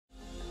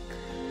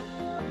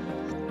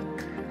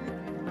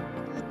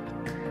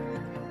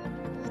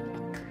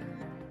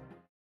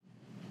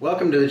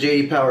Welcome to the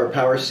J.D.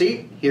 Power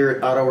Seat here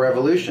at Auto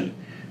Revolution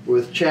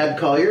with Chad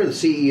Collier, the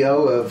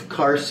CEO of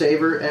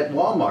CarSaver at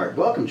Walmart.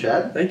 Welcome,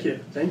 Chad. Thank you.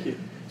 Thank you.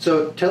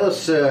 So tell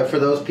us, for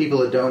those people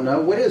that don't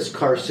know, what is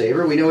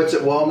CarSaver? We know it's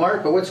at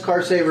Walmart, but what's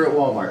CarSaver at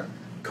Walmart?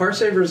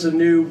 CarSaver is a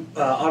new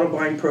auto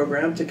buying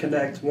program to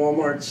connect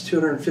Walmart's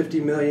 250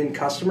 million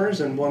customers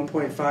and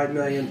 1.5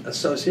 million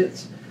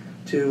associates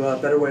to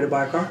a better way to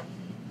buy a car.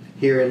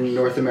 Here in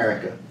North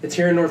America? It's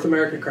here in North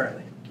America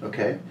currently.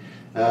 Okay.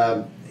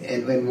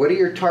 And what are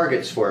your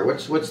targets for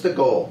it? What's the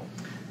goal?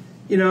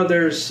 You know,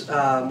 there's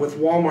with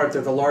Walmart,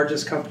 they're the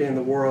largest company in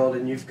the world,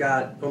 and you've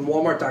got, on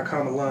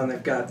Walmart.com alone,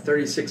 they've got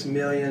 36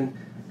 million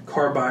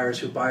car buyers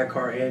who buy a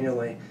car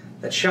annually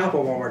that shop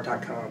on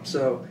Walmart.com.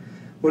 So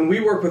when we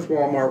work with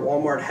Walmart,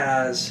 Walmart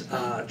has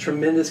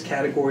tremendous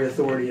category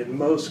authority in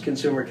most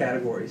consumer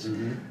categories.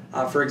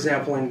 Mm-hmm. For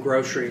example, in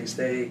groceries,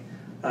 they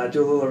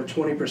do a little over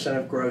 20%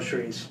 of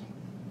groceries.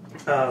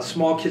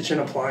 Small kitchen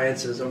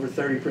appliances, over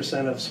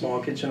 30% of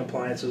small kitchen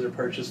appliances are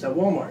purchased at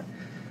Walmart.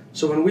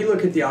 So when we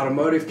look at the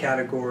automotive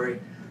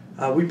category,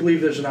 we believe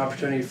there's an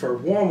opportunity for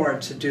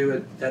Walmart to do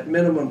it at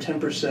minimum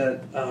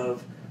 10%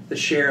 of the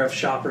share of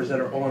shoppers that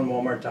are on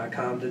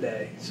Walmart.com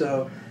today.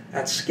 So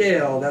at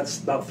scale,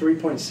 that's about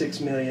 3.6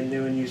 million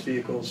new and used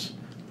vehicles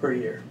per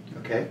year.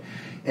 Okay.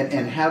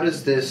 And how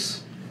does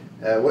this,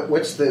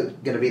 what's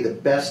going to be the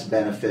best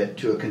benefit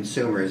to a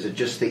consumer? Is it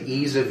just the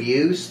ease of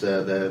use,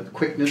 the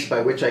quickness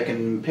by which I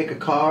can pick a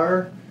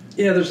car?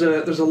 Yeah, there's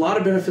a lot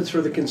of benefits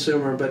for the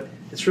consumer, but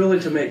it's really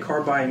to make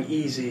car buying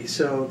easy.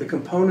 So the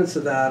components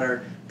of that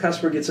are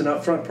customer gets an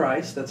upfront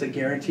price. That's a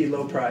guaranteed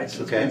low price.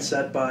 That's been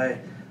set by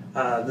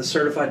the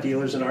certified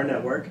dealers in our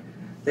network.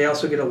 They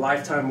also get a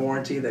lifetime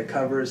warranty that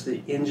covers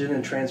the engine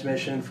and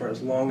transmission for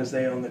as long as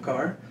they own the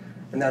car,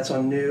 and that's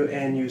on new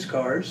and used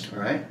cars. All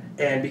right.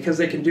 And because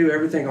they can do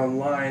everything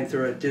online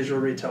through a digital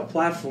retail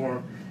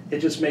platform, it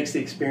just makes the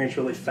experience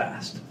really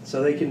fast.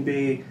 So they can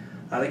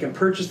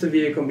purchase the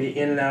vehicle and be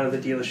in and out of the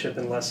dealership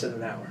in less than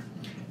an hour.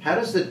 How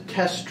does the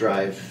test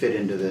drive fit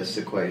into this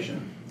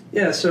equation?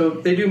 Yeah, so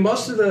they do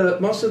most of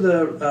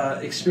the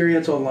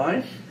experience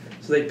online.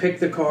 So they pick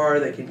the car,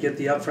 they can get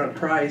the upfront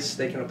price,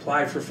 they can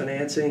apply for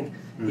financing,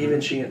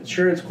 even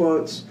insurance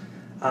quotes,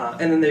 and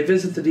then they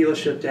visit the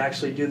dealership to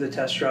actually do the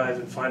test drive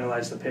and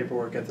finalize the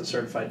paperwork at the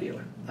certified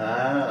dealer.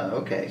 Ah,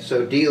 okay.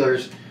 So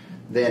dealers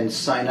then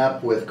sign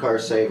up with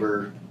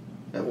CarSaver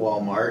at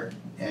Walmart,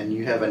 and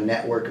you have a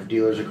network of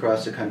dealers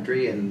across the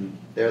country, and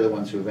they're the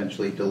ones who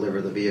eventually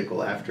deliver the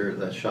vehicle after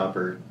the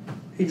shopper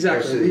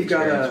goes through the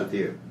experience with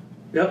you.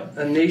 Yep,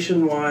 a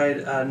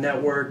nationwide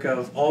network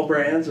of all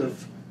brands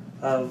of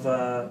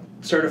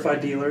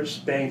certified dealers,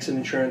 banks, and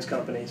insurance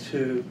companies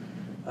who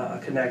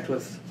connect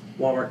with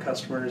Walmart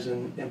customers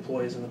and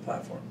employees in the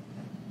platform.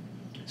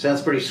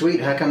 Sounds pretty sweet.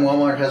 How come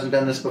Walmart hasn't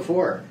done this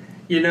before?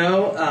 You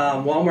know,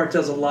 Walmart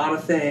does a lot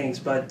of things,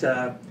 but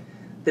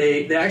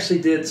they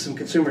actually did some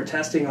consumer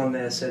testing on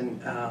this,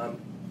 and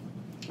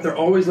they're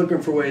always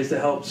looking for ways to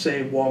help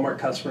save Walmart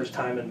customers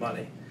time and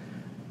money.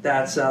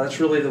 That's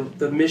really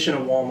the mission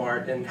of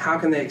Walmart, and how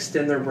can they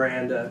extend their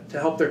brand to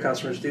help their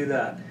customers do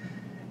that.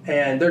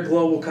 And their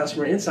global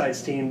customer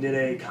insights team did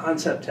a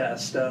concept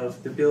test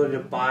of the ability to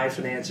buy,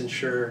 finance,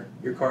 insure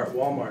your car at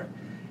Walmart.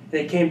 And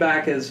it came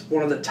back as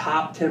one of the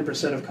top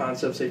 10% of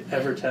concepts they've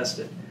ever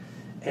tested.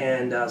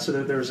 And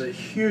so there's a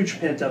huge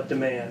pent-up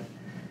demand.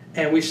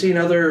 And we've seen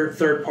other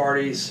third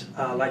parties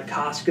like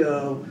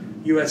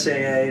Costco,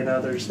 USAA, and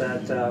others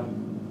that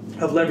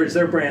have leveraged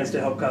their brands to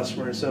help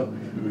customers. So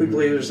we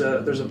believe there's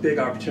a big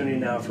opportunity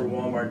now for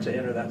Walmart to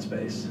enter that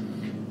space.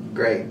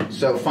 Great.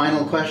 So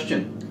final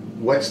question.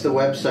 What's the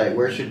website?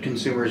 Where should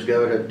consumers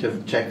go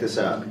to check this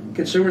out?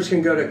 Consumers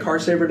can go to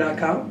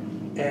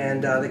carsaver.com,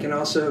 and they can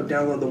also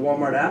download the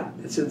Walmart app.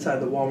 It's inside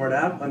the Walmart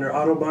app under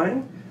auto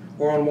buying,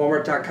 or on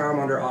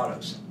walmart.com under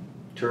autos.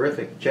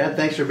 Terrific. Chad,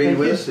 thanks for being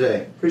with us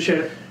today.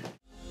 Appreciate it.